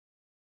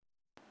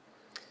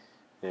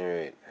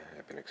Alright,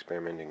 I've been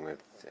experimenting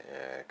with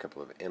a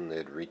couple of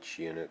Emlid Reach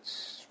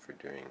units for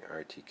doing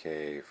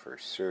RTK for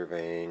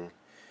surveying,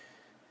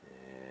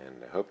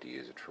 and I hope to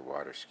use it for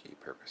water ski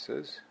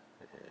purposes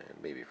and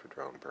maybe for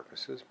drone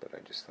purposes, but I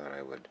just thought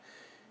I would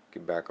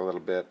give back a little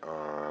bit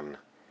on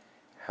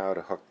how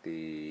to hook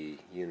the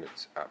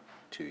units up,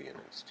 two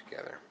units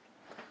together.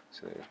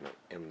 So there's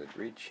my Emlid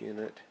Reach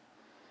unit,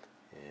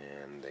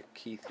 and the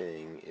key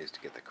thing is to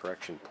get the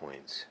correction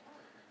points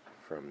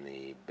from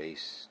the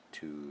base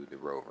to the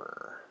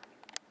rover.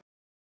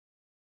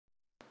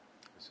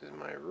 This is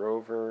my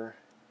rover,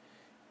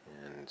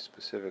 and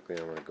specifically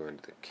I want to go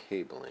into the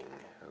cabling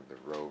of the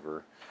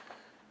rover.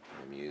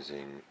 I'm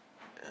using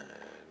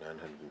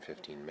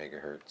 915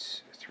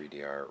 megahertz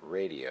 3DR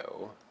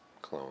radio,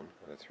 clone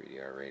of a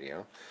 3DR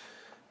radio,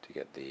 to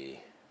get the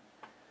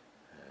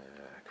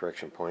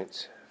correction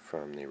points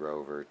from the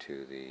rover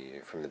to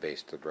from the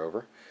base to the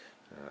rover.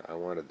 I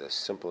wanted the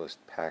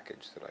simplest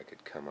package that I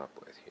could come up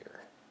with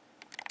here.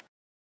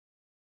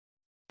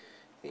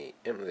 The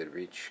Emlid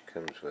Reach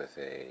comes with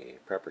a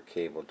proper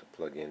cable to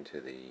plug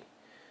into the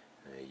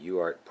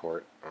UART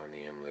port on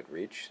the Emlid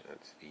Reach.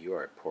 That's the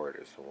UART port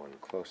is the one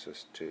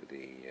closest to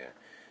the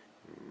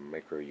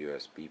micro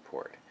USB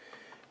port.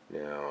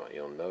 Now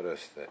you'll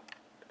notice that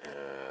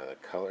the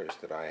colors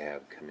that I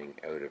have coming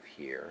out of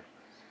here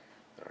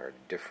are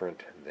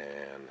different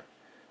than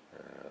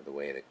the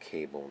way the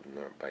cable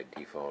by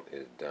default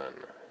is done,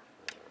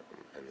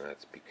 and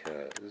that's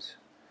because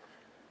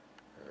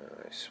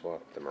I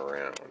swapped them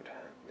around.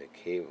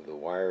 The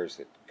wires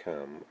that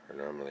come are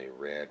normally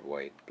red,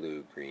 white,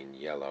 blue, green,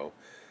 yellow.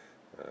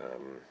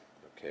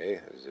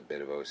 Okay, this is a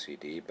bit of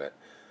OCD, but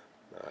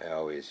I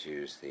always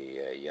use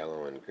the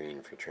yellow and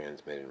green for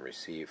transmit and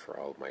receive for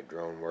all of my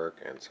drone work,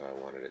 and so I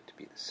wanted it to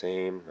be the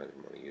same. I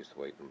didn't want to use the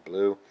white and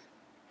blue,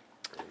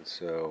 and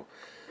so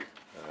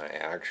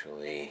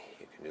actually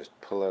you can just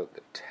pull out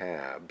the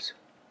tabs.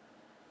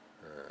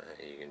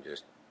 You can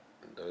just,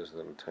 those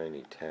little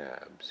tiny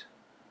tabs,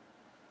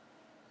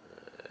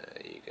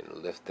 you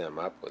can lift them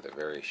up with a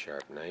very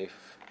sharp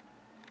knife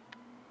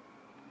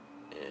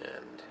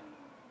and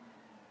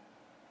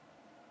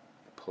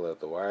pull out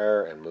the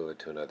wire and move it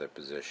to another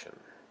position.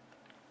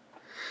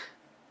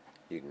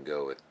 You can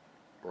go with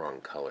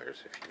wrong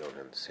colors if you don't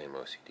have the same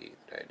OCD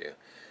that I do.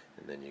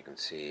 And then you can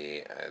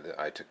see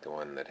I took the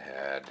one that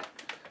had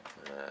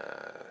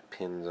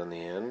pins on the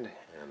end,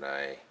 and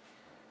I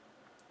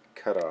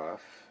cut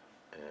off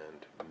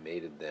and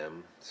mated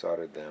them,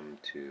 soldered them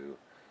to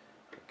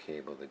a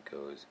cable that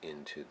goes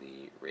into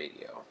the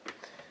radio.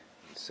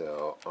 And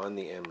so on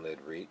the Emlid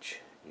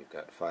Reach you've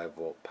got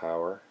 5-volt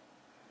power,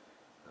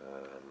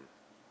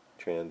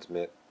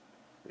 transmit,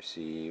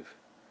 receive,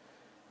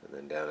 and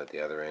then down at the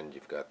other end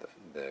you've got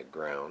the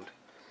ground.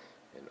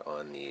 And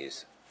on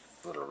these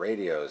little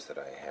radios that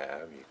I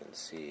have, you can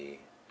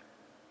see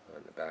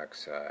on the back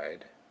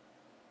side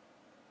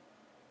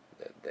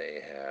that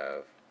they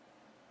have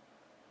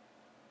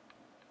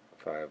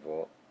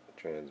 5-volt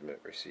transmit,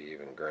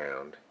 receive, and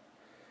ground.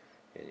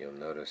 And you'll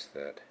notice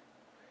that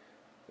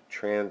the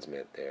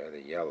transmit there,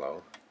 the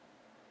yellow,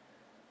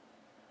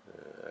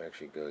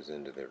 actually goes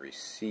into the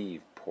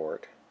receive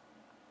port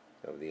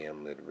of the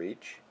Emlid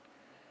Reach,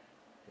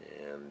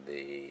 and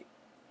the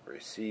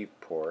receive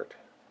port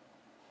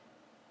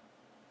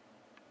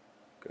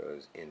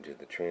goes into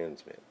the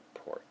transmit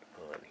port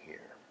on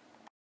here.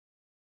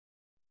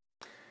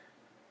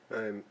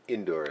 I'm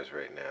indoors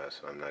right now,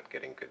 so I'm not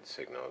getting good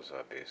signals,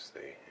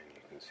 obviously, and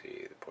you can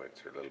see the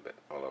points are a little bit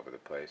all over the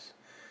place.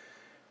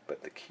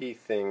 But the key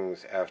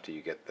things after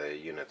you get the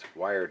units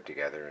wired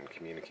together and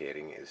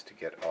communicating is to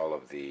get all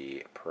of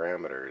the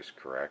parameters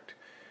correct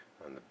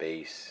on the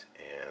base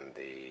and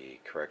the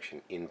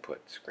correction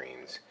input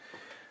screens.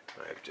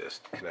 I've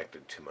just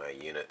connected to my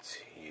units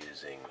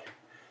using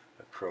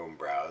a Chrome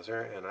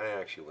browser, and I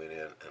actually went in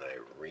and I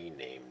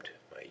renamed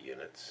my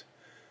units,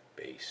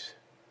 base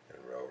and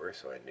rover,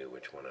 so I knew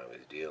which one I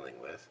was dealing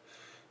with.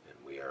 And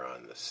we are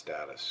on the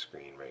status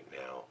screen right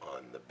now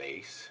on the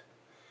base.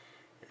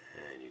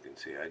 And you can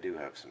see I do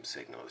have some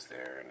signals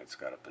there, and it's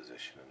got a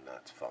position, and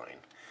that's fine.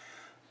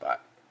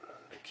 But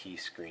the key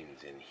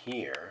screens in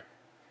here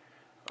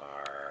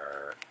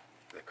are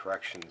the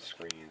correction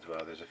screens.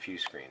 Well, there's a few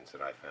screens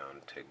that I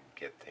found to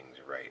get things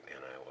right,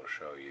 and I will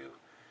show you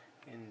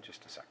in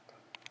just a second.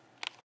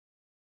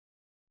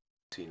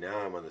 See, now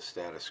I'm on the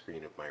status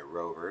screen of my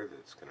rover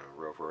that's going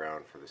to rove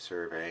around for the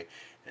survey,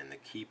 and the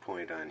key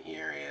point on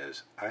here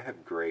is I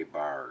have gray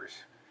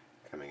bars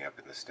coming up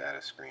in the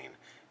status screen,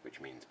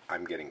 which means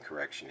I'm getting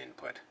correction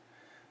input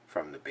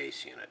from the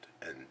base unit,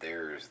 and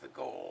there's the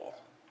goal.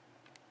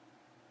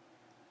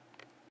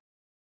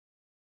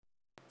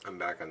 I'm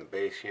back on the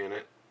base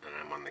unit, and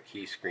I'm on the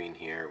key screen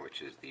here,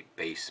 which is the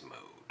base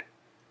mode.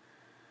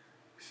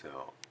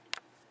 So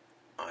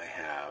I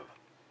have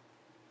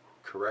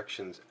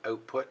corrections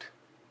output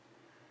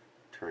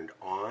turned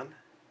on,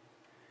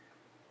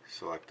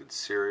 selected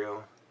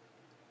serial,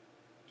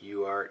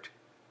 UART,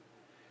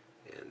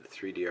 and the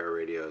 3DR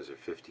radios are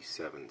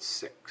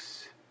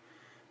 57.6,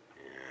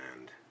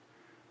 and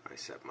I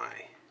set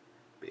my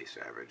base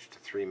average to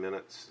 3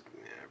 minutes,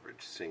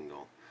 average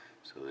single,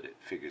 so that it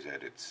figures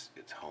out its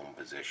home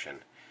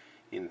position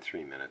in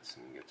 3 minutes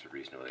and gets a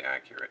reasonably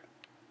accurate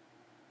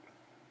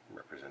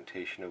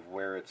representation of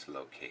where it's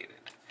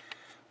located.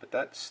 But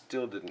that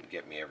still didn't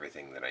get me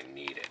everything that I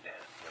needed.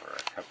 There were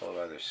a couple of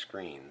other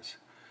screens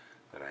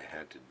that I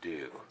had to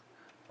do,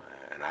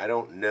 and I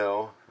don't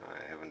know.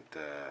 I haven't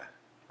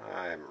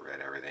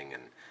read everything,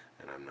 and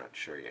I'm not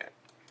sure yet.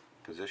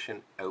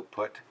 Position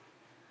output,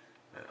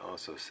 I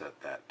also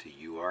set that to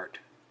UART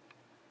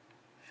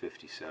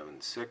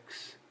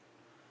 57.6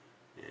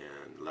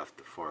 and left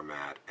the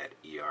format at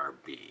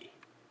ERB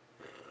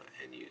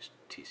and used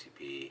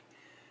TCP,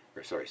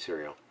 or sorry,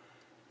 serial,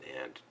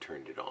 and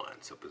turned it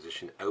on. So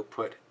position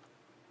output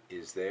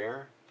is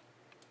there,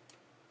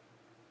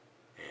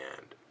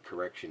 and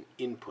correction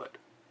input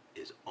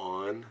is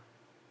on,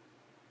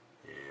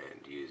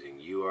 and using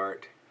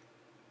UART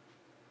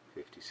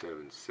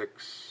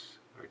 57.6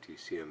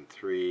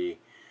 RTCM3,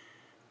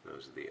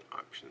 those are the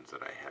options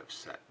that I have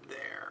set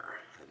there,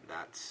 and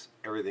that's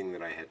everything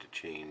that I had to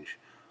change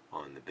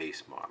on the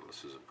base model.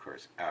 This was, of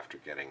course, after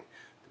getting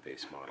the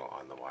base model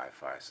on the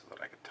Wi-Fi so that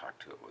I could talk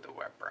to it with a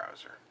web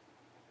browser.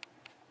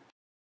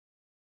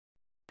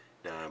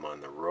 Now I'm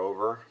on the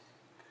rover.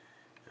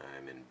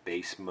 I'm in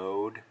base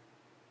mode,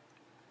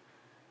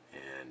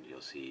 and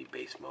you'll see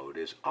base mode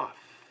is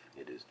off.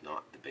 It is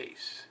not the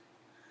base.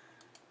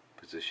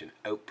 Position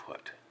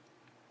output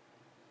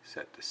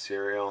set to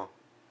serial,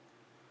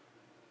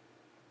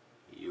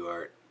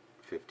 UART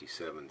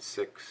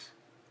 57.6,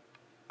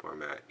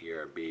 format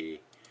ERB,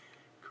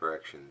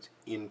 corrections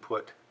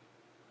input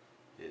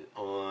is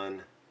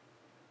on,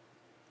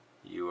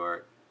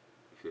 UART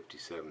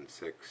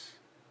 57.6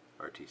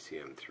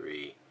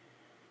 RTCM3,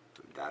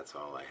 and that's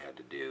all I had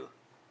to do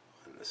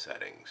in the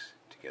settings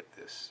to get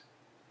this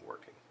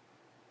working.